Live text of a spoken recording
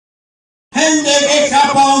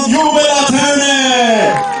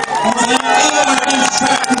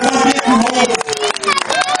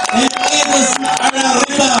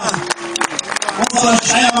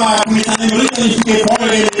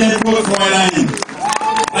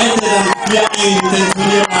für den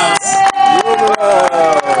Turnierplatz.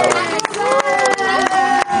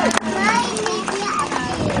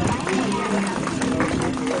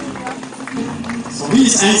 So wie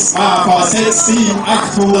es einst war, vor 600, 700,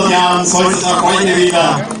 800 Jahren, soll es auch heute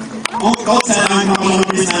wieder. Und Gott sei Dank haben wir noch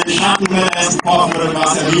ein bisschen einen Schatten bei der ersten Woche oder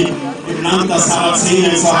was ja wie im Land der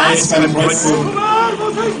Sarazenen so heißt beim Kreuzzug.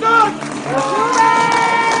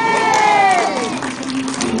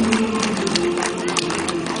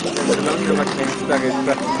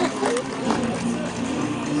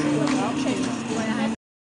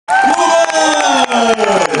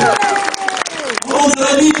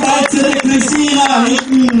 Unsere liebreizende Christina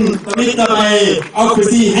hinten mit dabei, auch für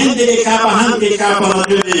Sie Hände geklappert, Handgeklapper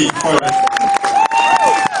natürlich.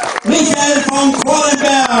 Michael von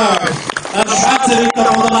Kohlenberg, der schwarze Ritter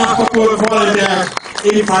von der Nachbarburg Kohlenberg,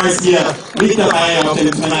 ebenfalls hier mit dabei auf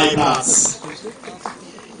dem Turneiplatz.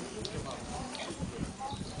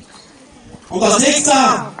 Und als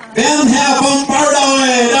nächster Bernherr von Bardau,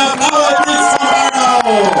 der blaue Blitz von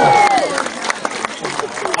Bardau.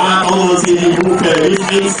 Da kommen Sie die Hufe, wie es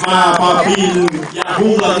einst war vor vielen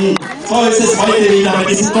Jahrhunderten. So ist es heute wieder bei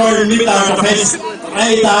diesem tollen Mittelalterfest.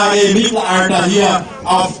 3 Tage Mittelalter hier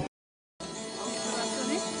auf.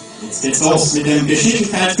 Jetzt geht's los mit dem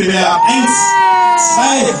Geschicklichkeitsbewerb. 1,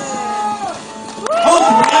 2 und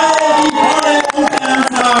 3, die volle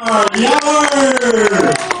Unteranzahl.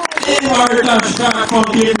 Jawohl! Walter Stark von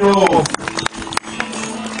Birkenhof.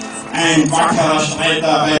 Ein wackerer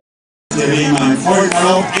Streiter bei dem man im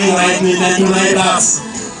Vollgalopp einreiten in den Turneiplatz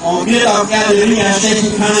und wird auch gerne die Ringe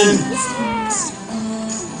erstechen können.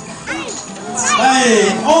 2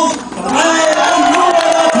 und 3 und Jubel!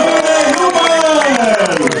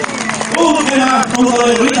 Gut gemacht, unsere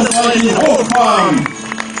Riegersburg in Hochform.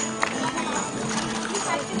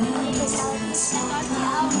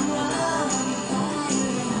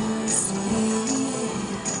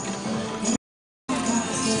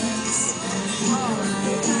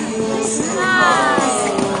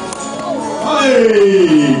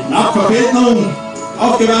 Nach Verfehlung,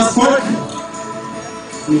 aufgepasst, Volk.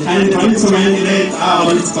 Und keine Verletzungen gerät,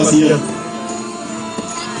 aber nichts passiert.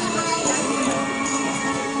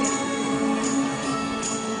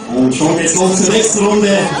 Und schon geht's los zur nächsten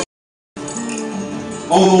Runde.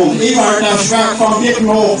 Und nun Ewald der Schwerk von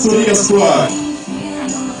Birkenhof zu Riegersburg.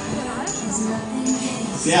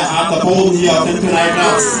 Sehr harter Boden hier auf dem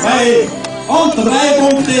Turneiplatz. 2 und 3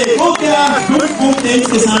 Punkte, gut gemacht, 5 Punkte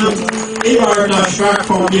insgesamt. Ewald der Schwerk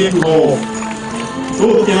von Birkenhof.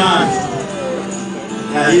 Gut gemacht.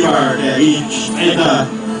 Der Ewald, der Streiter.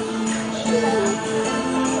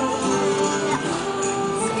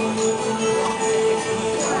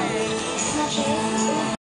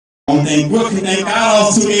 Um den Gurken den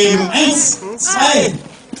Garaus zu geben. 1, 2.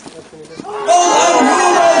 Und ein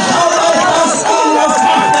Jubel, schaut euch das an, was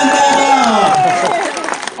macht denn der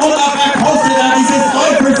da? Und da verkostet er dieses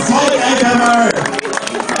Teufelszeug einfach mal.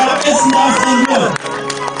 Essen das denn wir?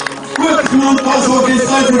 Gurken und was so viel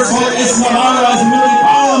Teufelszeug essen normalerweise nur die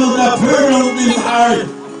Bauern und der Vögel und im Tal.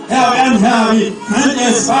 Herr Bernherr, wie könnt ihr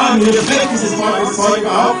es wagen? Wie schmeckt dieses Teufelszeug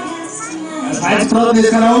überhaupt? Das Weißbrot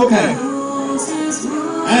ist Karaoke.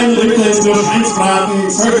 Ein Ritter ist nur Schweinsbraten,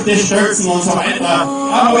 12 Stölzen und so weiter.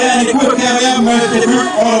 Aber wer eine Gurke erwerben möchte, 5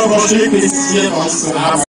 € pro Stück ist hier bei uns zu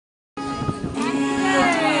haben.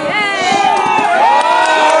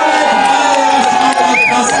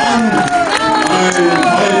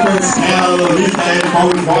 Michael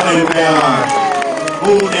von Kohlenberg.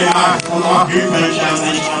 Gut gemacht und auch Glückwünsche an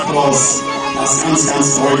sein Stadtlos, das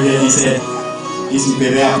ganz toll hier diesen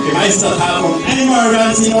Bewerb gemeistert hat. Und einmal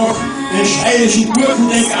werden sie noch den steirischen Gurken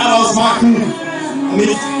den Garaus machen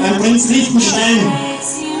mit beim Prinz Liechtenstein.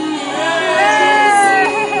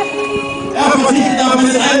 Er verzichtet auf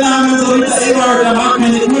eine Teilnahme, so Ritter Ewald, er mag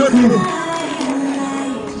keine Gurken.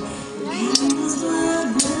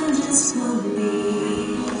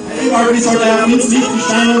 Wie soll der Prinz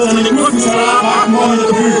Liechtenstein und seine Gurkensalat machen morgen in der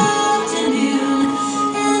Früh?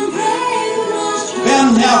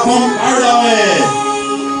 Bernherr von Bardau.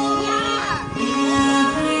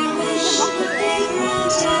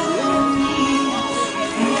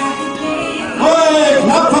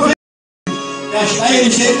 Knapp verfehlt. Der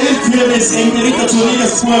steirische Ölkürbis gegen die Ritter zu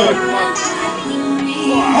Riegersburg.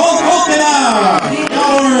 Und Opener!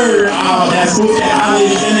 Jawohl! Aber der ist gut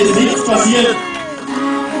gehandelt, denn ist nichts passiert.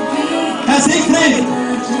 Herr Siegfried,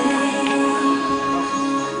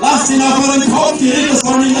 lasst ihn auf euren Kopf, die Ritter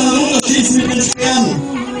sollen ihn dann runterschießen mit den Speeren.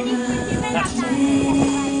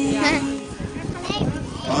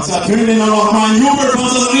 Und so ertönen wir noch mal einen Jubel von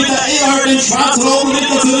unserem Ritter Ewald, den schwarz-roten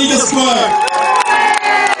Ritter zu Riegersburg.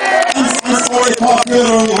 Ganz tolle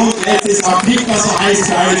Vorführung und Jetzt ist auch nicht mehr so heiß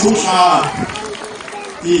für alle Zuschauer,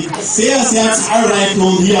 die sehr, sehr zahlreich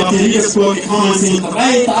nun hier auf die Riegersburg gekommen sind.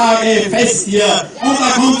 3 Tage Fest hier. Und da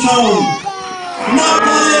kommt schon knapp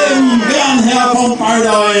daneben Bernherr von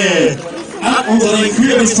Baldau. Hat unseren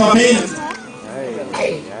Kürbis verfehlt.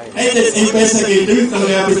 Hätte es ihm besser gedünkt, dann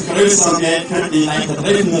wäre er ein bisschen größer und wir könnten ihn leichter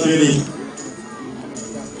treffen natürlich.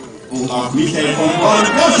 Und auch Michael von Born.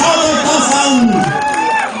 Ja, schaut euch das an!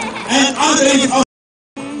 Ein Angriff auf...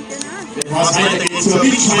 Bevor es weitergeht zur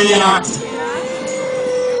Wildschweinejagd.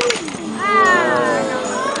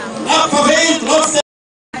 Verfehlt trotzdem.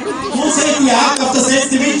 Wo seht die Jagd auf das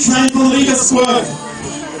letzte Wildschwein von Riegersburg?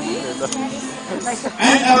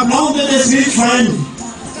 Ein erblondetes Wildschwein.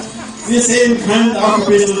 Wie ihr sehen könnt, auch ein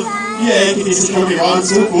bisschen viereckig ist es schon geworden,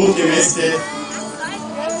 so gut die Weste.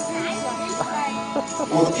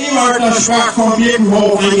 Und Ewald der Schwach vom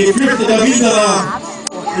Birkenhof, ein geflüchteter Wilderer,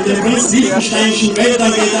 mit den prinz-liechtensteinischen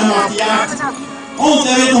Wäldern geht er auf die Jagd. Und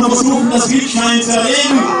er wird noch versuchen, das Wildschwein zu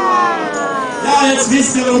erlegen. Ja, jetzt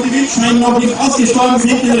wisst ihr, warum die Wildschweine noch nicht ausgestorben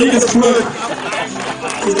sind in Riegersburg.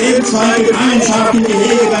 Es sind eben zwei Gefangenschaft im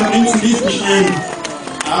Gehege beim Prinzen Liechtenstein.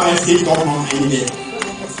 Aber es gibt doch noch einige.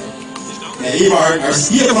 Der Ewald als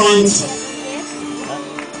Tierfreund.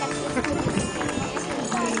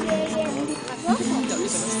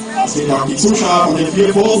 Das wird auch die Zuschauer von den 4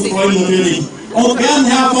 Pfoten freuen natürlich. Und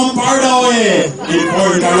Bernherr von Baldau im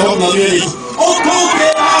vollen Galopp natürlich. Und gut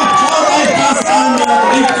gedacht, schaut euch das an, wer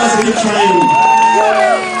trifft das Wildschwein.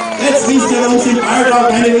 Jetzt wisst ihr, warum es in Baldau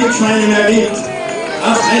keine Wildschweine mehr gibt.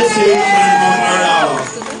 Das letzte Wildschwein von Baldau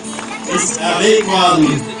ist erlegt worden.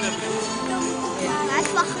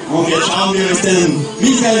 Und jetzt schauen wir, wie es den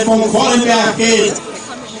Michael von Korlenberg geht.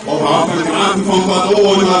 Ob er auch beim Grafen von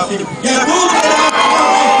Bordeaux immer... Ja, gut gedacht,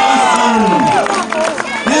 schaut euch das an.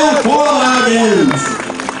 Hervorragend.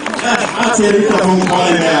 Der schwarze Ritter von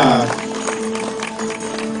Korlenberg.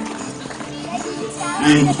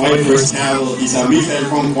 Ein Teufelskerl, dieser Michael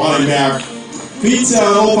von Korlenberg.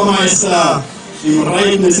 Vize-Europameister im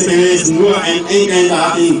Reiten ist er gewesen. Nur ein Engländer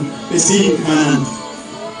hat ihn besiegen können.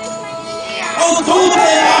 Und gut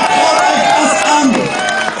gemacht, schaut euch das an!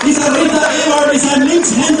 Dieser Ritter Ewald ist ein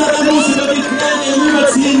Linkshänder, der muss über die Pferde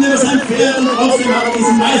rüberziehen, über sein Pferd und trotzdem hat er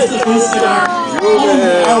diesen Meisterschluss gemacht.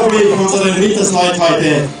 Unglaublich, unsere Rittersleute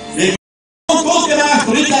heute. Und gut gemacht,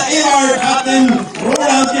 Ritter Ewald hat den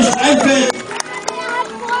Roland gestreichelt.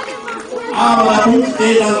 Aber der Punkt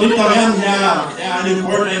geht an Ritter Bernherr, der einen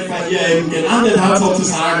Vorläufer hier eben gelandet hat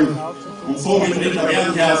sozusagen. Und somit Ritter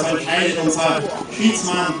Bernherr, so entscheidet unser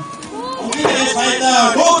Schiedsmann. Und wieder geht's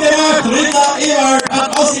weiter. Gut gemacht, Ritter Ewald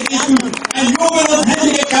hat ausgeglichen. Ein Jubel und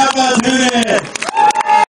Hände geklappert, Töne.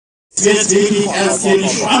 Jetzt wird's wirklich ernst hier, die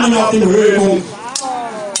Spannung auf dem Höhepunkt.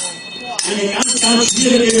 Eine ganz, ganz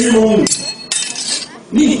schwierige Übung.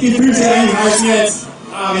 Nicht die Füße reinhalten jetzt.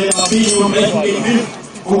 Da wird auf Biegen und Brechen gekämpft.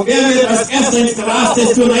 Und wer wird als erster ins Gras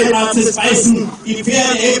des Turnierplatzes beißen? Die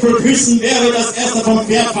Pferdeäpfel küssen. Wer wird als erster vom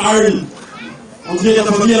Pferd fallen? Und wird der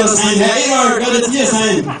Verlierer sein? Herr Ewald, werdet ihr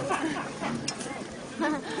sein?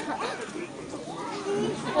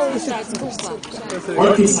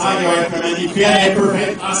 Wollte ich sagen, wenn man die Pferdeäpfel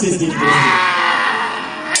fällt, das ist nicht gut.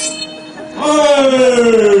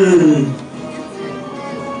 Hey!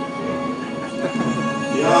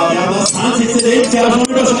 Ja, wir haben das 20. Lebensjahr schon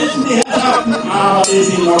überschritten, die Herrschaften, aber die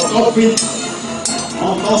sind noch topfit.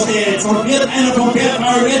 Und los geht's. Und wird einer vom Pferd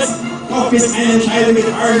fallen jetzt? Doch bis eine Entscheidung mit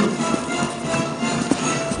allen.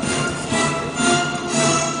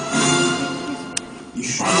 Die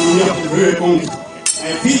Spannung hier auf dem Höhepunkt.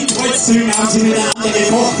 Bei vielen Kreuzzügen haben sie miteinander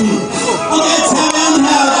gefochten. Und jetzt Herr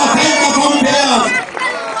Bernherr, da fällt er vom Pferd.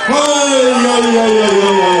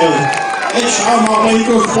 Jetzt schauen wir, ob er ihn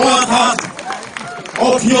durchbohrt hat.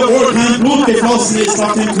 Ob hier wohl kein Blut geflossen ist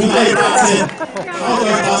auf dem Turnierplatze. Schaut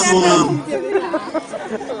euch das nun an.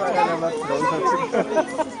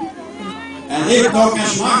 Er lebt noch, er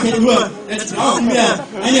schmachtet nur. Jetzt brauchen wir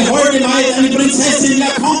eine holde Maid, eine Prinzessin. Ja,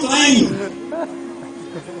 kommt rein.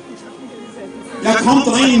 Ja, kommt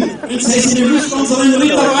rein. Prinzessin, ihr müsst unseren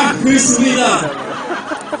Ritter wachküssen wieder.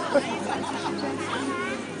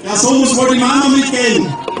 Ja, so muss wohl die Mama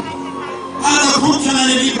mitgehen. Ah, da kommt schon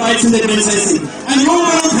eine liebreizende Prinzessin. Ein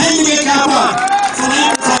Jubel und Händegeklapper. So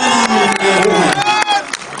nennt es seinen Namen.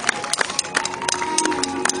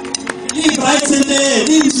 Liebreizende,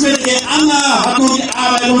 liebenswürdige Anna hat nun die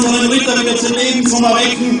Arbeit, unseren Ritter wieder zu Leben zu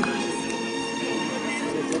erwecken.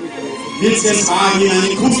 Wird es jetzt wagen, ihm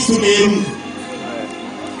einen Kuss zu geben?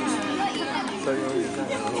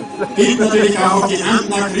 Gilt natürlich auch auf die Hand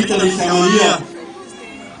nach ritterlicher Manier.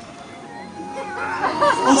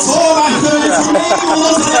 Und so macht er jetzt zum Leben und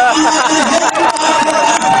unsere Anna eine Hände.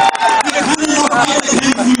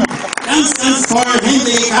 voll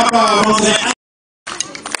Hände gehabt auf unsere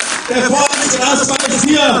der vorletzte Ausball ist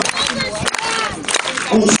hier.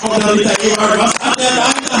 Und schaut der Ritter Ewald, was hat er da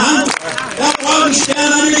in der Hand? Der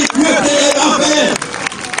Morgenstern, eine gefürchtete Waffe.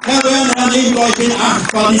 Herr Werner, nehmt euch in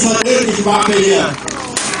Acht bei dieser tödlichen Waffe hier.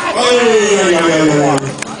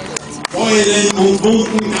 Beulen und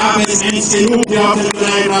Wunden gab es eins genug hier auf dem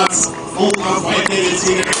Turnierplatz. Und auf heute wird es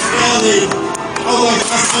wieder gefährlich. Schaut euch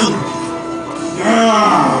das an.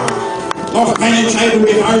 Ja, noch keine Entscheidung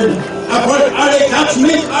gefallen. Erfolg, alle klatschen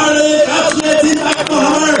mit, alle klatschen jetzt in Takt noch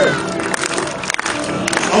einmal.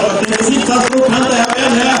 Auf den Gesichtsausdruck kann der Herr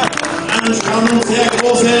Bernherr Anspannung sehr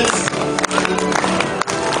groß jetzt.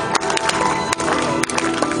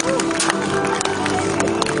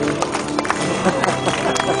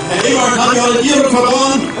 Der Ewald hat die Orientierung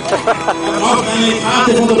verloren. Er braucht eine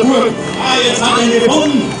Karte von der Burg. Ah, jetzt hat er ihn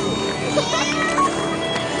gefunden.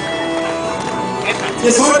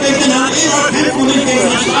 Ihr sollt gegen den Herrn Ewald kämpfen und nicht gegen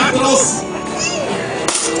den Schlagtross.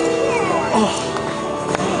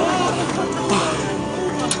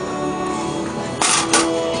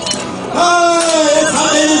 Jetzt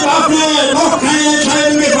hat er den Waffel. Noch keine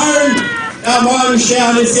Entscheidung gefallen. Der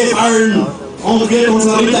Morgenstern ist gefallen. Und wird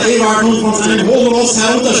unser Ritter Ewald nun von seinem Hohenross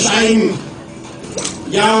heruntersteigen.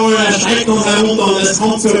 Jawohl, er steigt uns herunter und es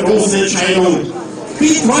kommt zur großen Entscheidung.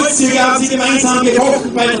 Wie Kreuzzüge haben sie gemeinsam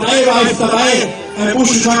gefochten, bei 3 war ich dabei. Beim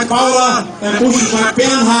Buschenschlag Bauer, beim Buschenschlag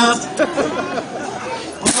Bernhard.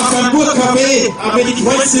 Und auch beim Burgcafé haben wir die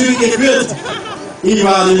Kreuzzüge geführt. Ich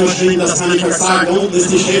war nicht mehr schlimm, das kann ich euch sagen. Da unten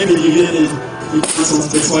ist die Chefin, die wird uns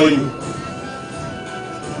bezeugen.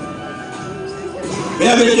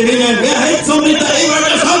 Wer will gewinnen? Wer hält zum Ritter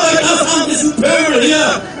Ewald? Schaut euch das an, diesen Pöbel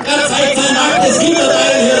hier! Er zeigt sein nacktes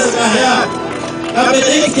Hinterteil hier sogar her! Er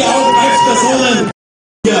bedeckt die Augen Personen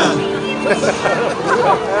hier!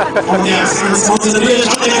 Und der ist ganz konzentriert,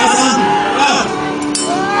 schaut euch das an! Ja.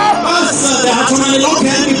 Was? Der hat schon eine Locke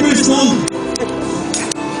eingebüßt nun!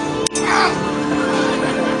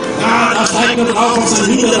 Ja, da steigt er drauf auf sein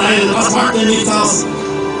Hinterteil, das macht er nichts aus!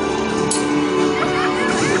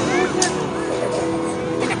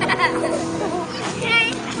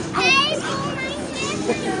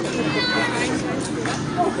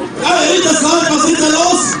 Ja, Rittersland, was ist da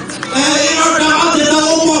los? Der Herr Ewald, der wartet da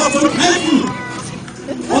oben auf zum Kämpfen.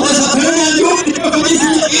 Und es hat Turney ein Jugendlicher von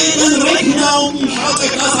diesen edlen Recken da unten. Schaut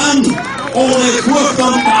euch das an. Ohne Furcht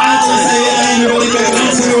und Tat ist er hier rein über die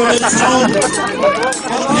Begrenzung, über den Zaun.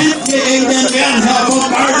 Und kämpft hier gegen den Bernherr von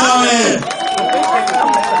Baldauer.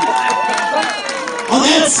 Und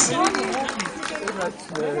jetzt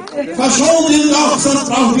verschont ihn doch, sonst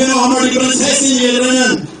brauchen wir noch einmal die Prinzessin hier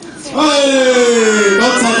drinnen. Hey,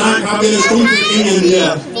 Gott sei Dank haben wir eine Stunde gingen hier.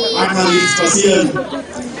 Da kann nichts passieren.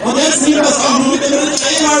 Und jetzt nehmen wir es auch noch mit dem Ritter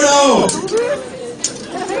Ewald auf.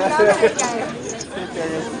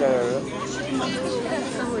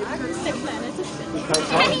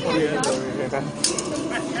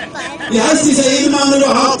 Wie heißt dieser Edelmann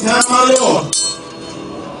überhaupt, Herr Mario?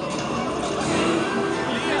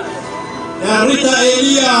 Der Ritter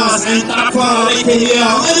Elias, ein tapferer Recke hier.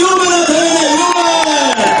 Und ein Junge natürlich, Junge!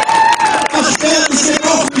 Das Schwert ist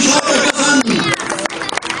gebrochen, schaut euch das an!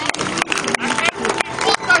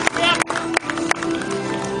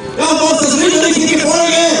 Ja, und wo ist das ritterliche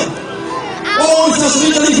Gefolge? Wo ist das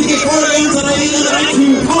ritterliche Gefolge unserer edlen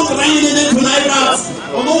Recken? Kommt rein in den Turnierplatz!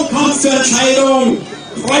 Und nun kommt zur Entscheidung!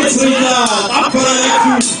 Kreuzritter, tapfere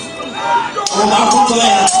Recken! Und auch unsere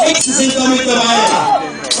Hexen sind da mit dabei!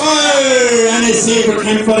 Hey, eine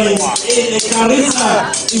Säbelkämpferin, edle Clarissa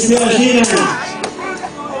ist hier erschienen.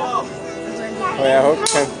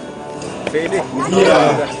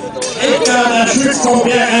 Hier, Edgar, der Schütz vom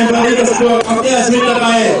Bergheim bei Riegersburg, auch der ist mit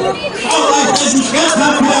dabei. Schaut euch diesen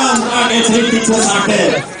Schwertkampf an, da geht's richtig zur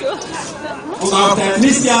Sache. Und auch der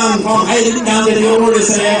Christian vom Heiligen der Tirol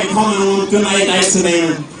ist hergekommen, um Turney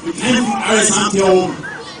teilzunehmen. Die kämpfen allesamt hier oben.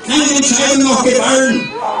 Keine Entscheidung noch gefallen.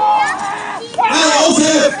 Herr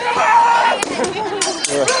Josef!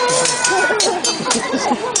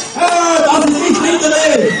 Das ist nicht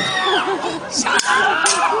hinterlegt!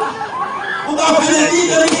 Und auch eine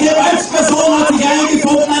widerliche Weibsperson hat sich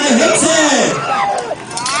eingefunden, eine Hexe!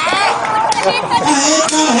 Herr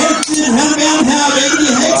Edgar hält den Herrn Bernherr gegen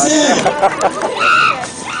die Hexe!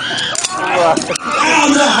 Ja,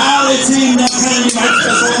 und der Haare ziehen, da können die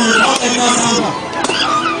Weibspersonen laut etwas an!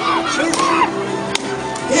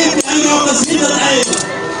 Gebt mir auf das Hinterteil!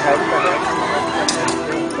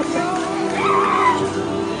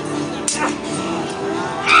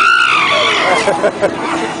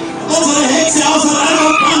 Unsere Hexe außer Rang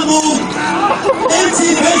und Brandung! Nehmt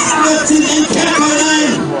sie fest, wirft sie in den Kerker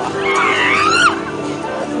hinein!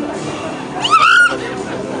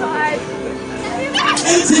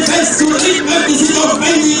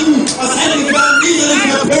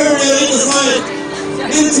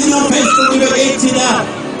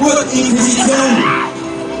 Burginquisition.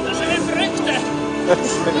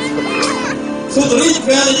 Zu dritt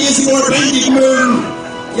werdet ihr sie wohl bändigen mögen,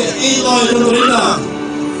 ihr Edelleute und Ritter.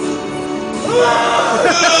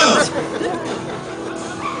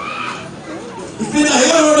 Ich bin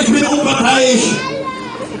daher und ich bin unparteiisch.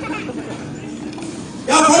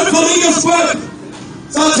 Ja, Volk von Riegersburg,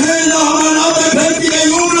 so tönen noch mal lauter kräftiger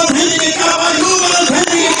Jubel und händige Kappa, Jubel und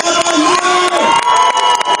händige Kappa, Jubel!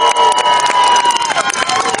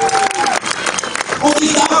 Und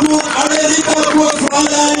ich darf nun alle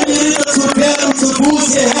Ritterburg-Fräulein, die Ritter zu Pferd und zu Fuß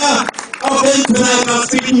hierher auf den Turneyplatz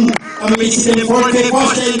bitten, damit ich sie dem Volke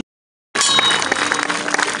vorstellen kann.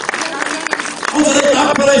 Unsere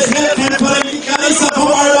tapfere Schwertkämpferin, die Clarissa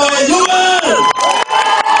vom Allgäu, Jubel!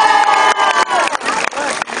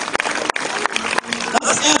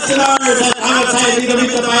 Das erste Mal seit langer Zeit wieder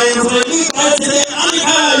mit dabei, unsere Liebreizende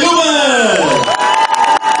Annika, Jubel!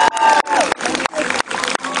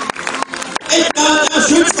 Edgar, der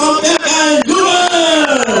Schütz vom Bergheim, Jubel!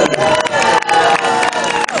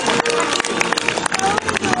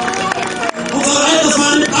 Unser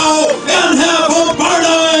Reitersmann in Blau, Bernherr vom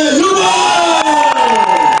Balleu, Jubel!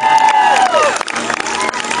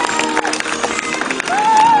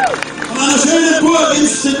 Von einer schönen Burg in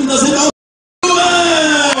Sitten, das sind auch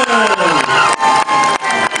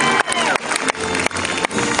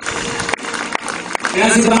wer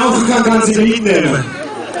sie brauchen kann, kann sie mitnehmen.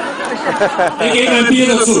 Wir geben ein Bier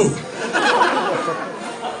dazu.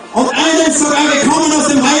 Und einer ist sogar gekommen aus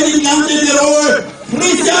dem heiligen Land in Tirol,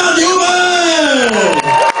 Christian, Jubel!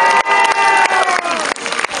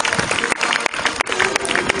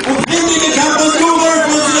 Und händige Kapp und Jubel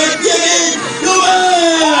von direkt hier geht, Jubel!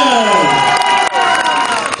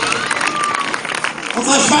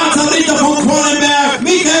 Unser schwarzer Ritter von Kohlenberg,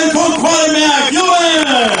 Michael von Kohlenberg, Jubel!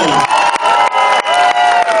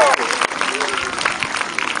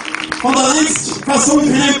 Von der längst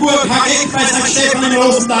versunkenen Burg Hageck bei St. Stephan im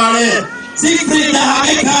Rosentale, Siegfried der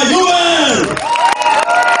Hagecker, Jubel!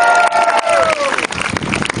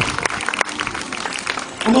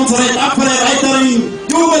 Und unsere tapfere Reiterin,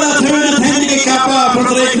 Jubel ertönend händige Kappa,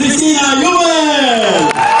 unsere Christina, Jubel!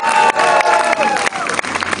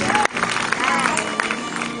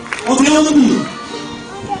 Und hier unten,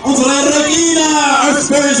 unsere Regina als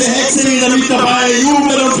böse Hexe wieder mit dabei,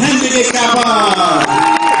 Jubel und händige Kappa!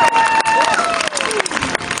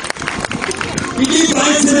 Die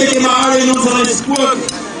liebreizende Gemahlin unseres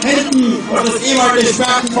Burghelden und des ehemaligen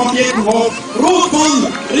Sperken vom Birkenhof, Ruth von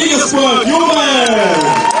Riegersburg, Jubel!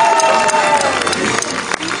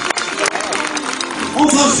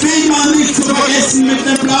 Unser Spielmann nicht zu vergessen mit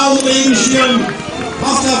dem blauen Regenschirm,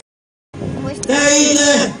 der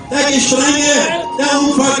edle, der gestrenge, der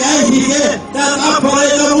unvergleichliche, der tapfere,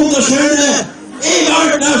 der wunderschöne,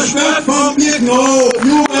 ehemaliger Sperk vom Birkenhof,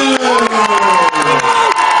 Jubel!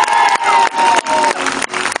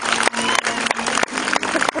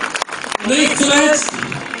 Nicht zuletzt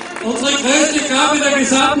unsere größte Kraft der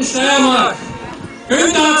gesamten Steiermark,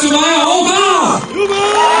 Günther zu Meyerhofer! Jubel!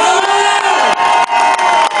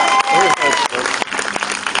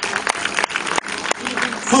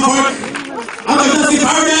 Vom Volk, hat euch das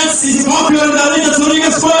gefallen jetzt, diese Vorführung der Ritter zu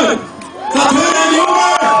Riegersburg? Vertönen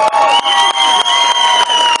Jubel!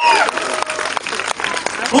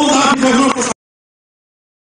 Und darf ich euch noch das